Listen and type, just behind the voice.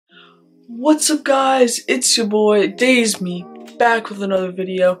What's up guys, it's your boy Dazeme back with another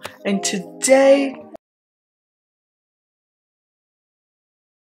video, and today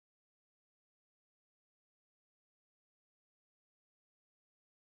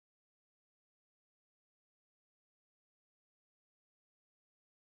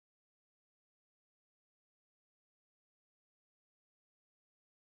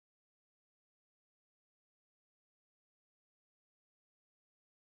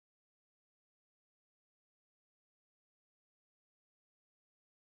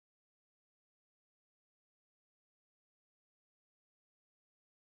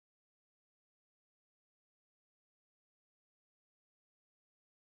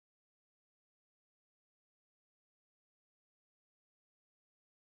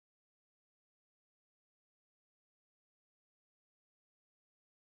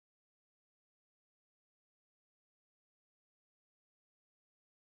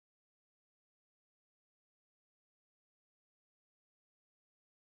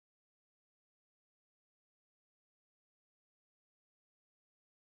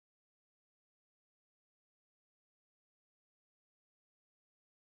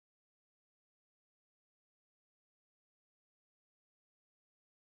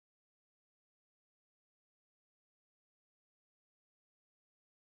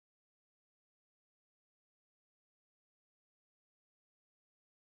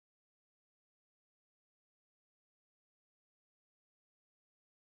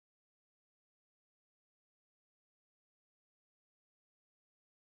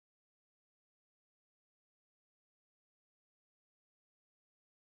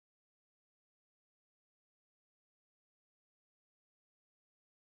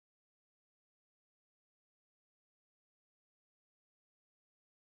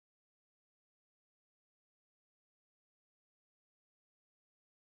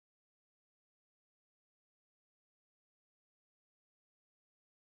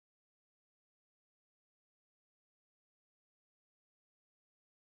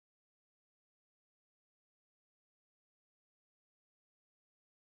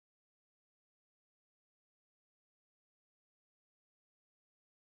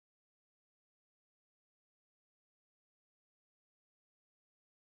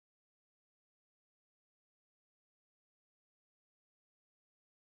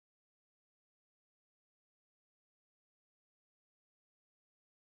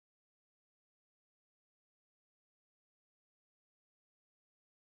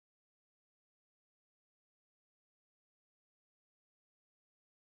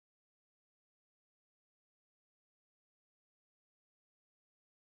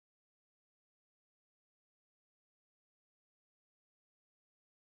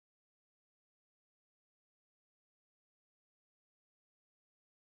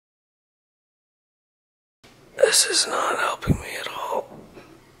this is not helping me at all.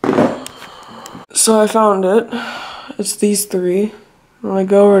 So I found it. It's these three. When I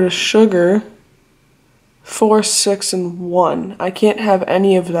go over to sugar, 4, 6, and 1. I can't have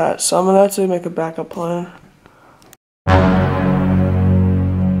any of that, so I'm gonna have to make a backup plan.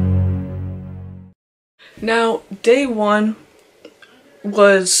 Now, day 1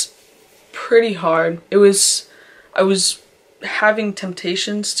 was pretty hard. I was having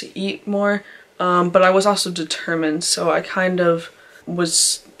temptations to eat more, but I was also determined, so I kind of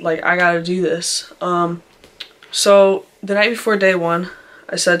was like, I gotta do this. So the night before day 1,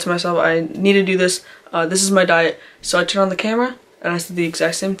 I said to myself, I need to do this. This is my diet. So I turned on the camera and I said the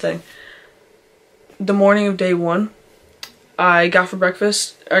exact same thing. The morning of day 1, I got for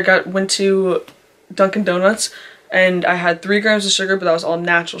breakfast, went to Dunkin' Donuts, and I had 3 grams of sugar, but that was all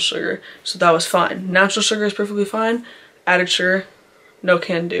natural sugar, so that was fine. Natural sugar is perfectly fine. Added sugar, no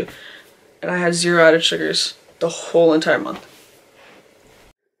can do. And I had 0 added sugars the whole entire month.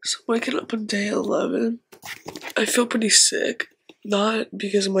 So waking up on day 11, I feel pretty sick. Not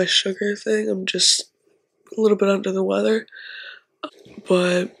because of my sugar thing, I'm just a little bit under the weather.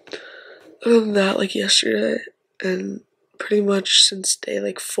 But other than that, like yesterday, and pretty much since day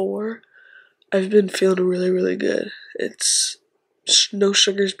like 4, I've been feeling really good. No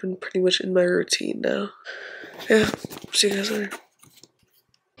sugar's been pretty much in my routine now. Yeah, see you guys later.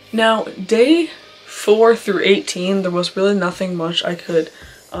 Now, day 4 through 18, there was really nothing much I could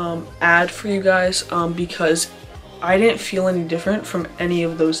add for you guys because I didn't feel any different from any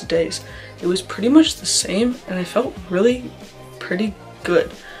of those days. It was pretty much the same, and I felt really pretty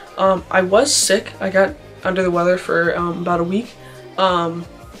good. I was sick. I got under the weather for about a week.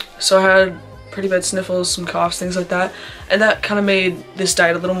 So I had pretty bad sniffles, some coughs, things like that. And that kind of made this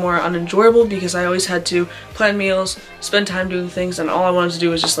diet a little more unenjoyable because I always had to plan meals, spend time doing things, and all I wanted to do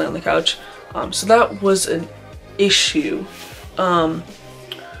was just lay on the couch. So that was an issue.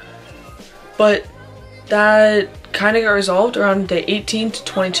 But that kind of got resolved around day 18 to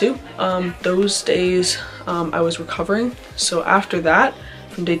 22. Those days I was recovering. So after that,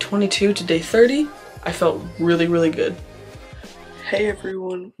 from day 22 to day 30, I felt really, really good. Hey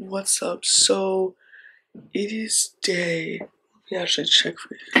everyone, what's up? So it is day, let me actually check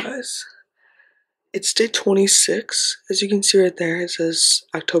for you guys. It's day 26. As you can see right there, it says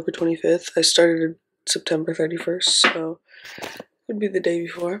October 25th. I started September 31st, so it would be the day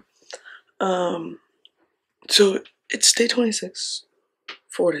before. So it's day 26,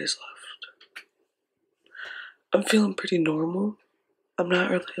 4 days left. I'm feeling pretty normal. I'm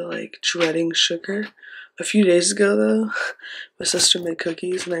not really like dreading sugar. A few days ago though, my sister made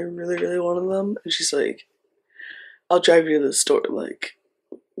cookies and I really, really wanted them. And she's like, I'll drive you to the store like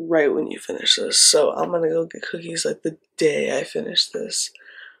right when you finish this. So I'm gonna go get cookies like the day I finish this.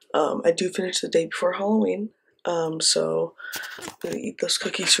 I do finish the day before Halloween. So I'm gonna eat those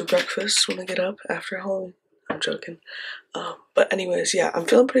cookies for breakfast when I get up after Halloween. I'm joking. But anyways, yeah, I'm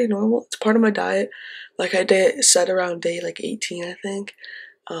feeling pretty normal. It's part of my diet. Like I said around day like 18, I think.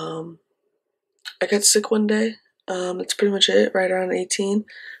 I got sick one day. That's pretty much it, right around 18.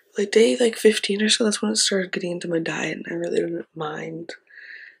 Like day like 15 or so, that's when it started getting into my diet and I really didn't mind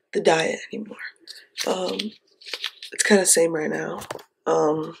the diet anymore. It's kind of the same right now.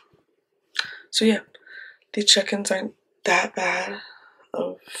 So yeah, these check-ins aren't that bad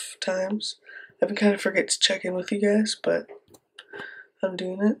of times. I've been kind of forget to check in with you guys, but I'm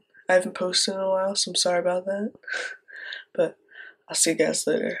doing it. I haven't posted in a while, so I'm sorry about that. But I'll see you guys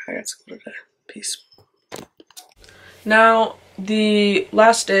later. I got school today. Peace. Now, the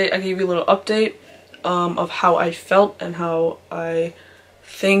last day I gave you a little update of how I felt and how I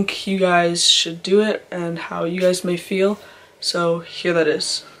think you guys should do it and how you guys may feel. So here that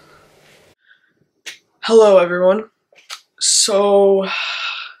is. Hello everyone. So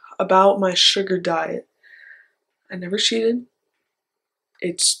about my sugar diet. I never cheated.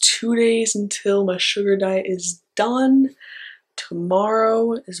 It's 2 days until my sugar diet is done.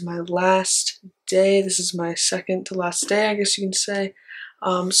 Tomorrow is my last day. This is my second to last day, I guess you can say.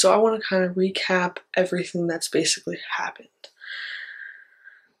 So I want to kind of recap everything that's basically happened.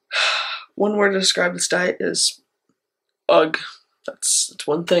 One word to describe this diet is ugh. That's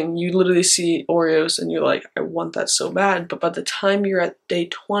one thing. You literally see Oreos and you're like, I want that so bad. But by the time you're at day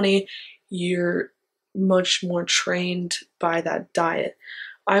 20, you're much more trained by that diet.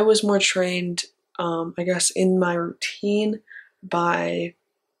 I was more trained, I guess, in my routine by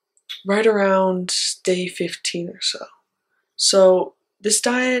right around day 15 or so. So this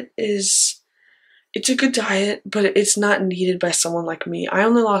diet it's a good diet, but it's not needed by someone like me. I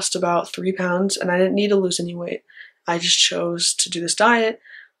only lost about 3 pounds and I didn't need to lose any weight. I just chose to do this diet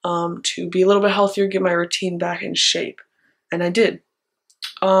to be a little bit healthier, get my routine back in shape. And I did.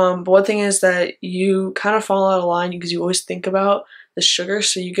 But one thing is that you kind of fall out of line because you always think about the sugar,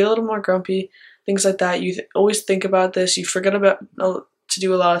 so you get a little more grumpy, things like that. You always think about this. You forget about to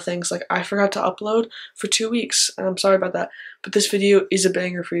do a lot of things. Like I forgot to upload for 2 weeks, and I'm sorry about that. But this video is a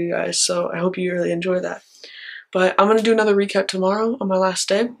banger for you guys, so I hope you really enjoy that. But I'm gonna do another recap tomorrow on my last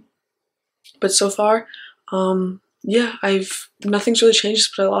day. But so far, yeah, nothing's really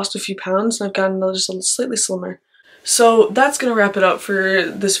changed, but I lost a few pounds and I've gotten just a slightly slimmer. So that's gonna wrap it up for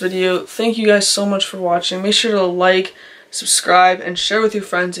this video. Thank you guys so much for watching. Make sure to like, subscribe, and share with your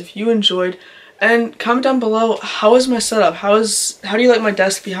friends if you enjoyed. And comment down below, how is my setup? How do you like my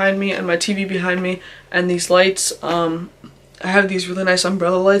desk behind me and my TV behind me and these lights? I have these really nice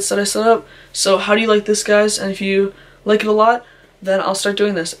umbrella lights that I set up. So how do you like this, guys? And if you like it a lot, then I'll start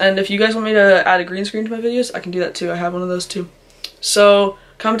doing this. And if you guys want me to add a green screen to my videos, I can do that too. I have one of those too. So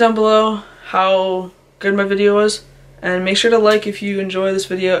comment down below how good my video was, and make sure to like if you enjoy this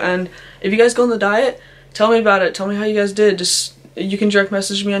video. And if you guys go on the diet, tell me about it. Tell me how you guys did. You can direct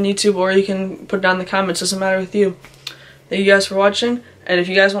message me on YouTube, or you can put it down in the comments. Doesn't matter with you. Thank you guys for watching. And if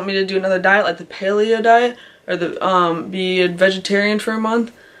you guys want me to do another diet, like the paleo diet, or the be a vegetarian for a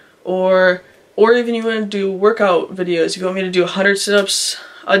month, or even you want to do workout videos, if you want me to do 100 sit-ups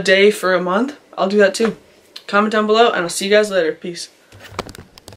a day for a month, I'll do that too. Comment down below, and I'll see you guys later. Peace.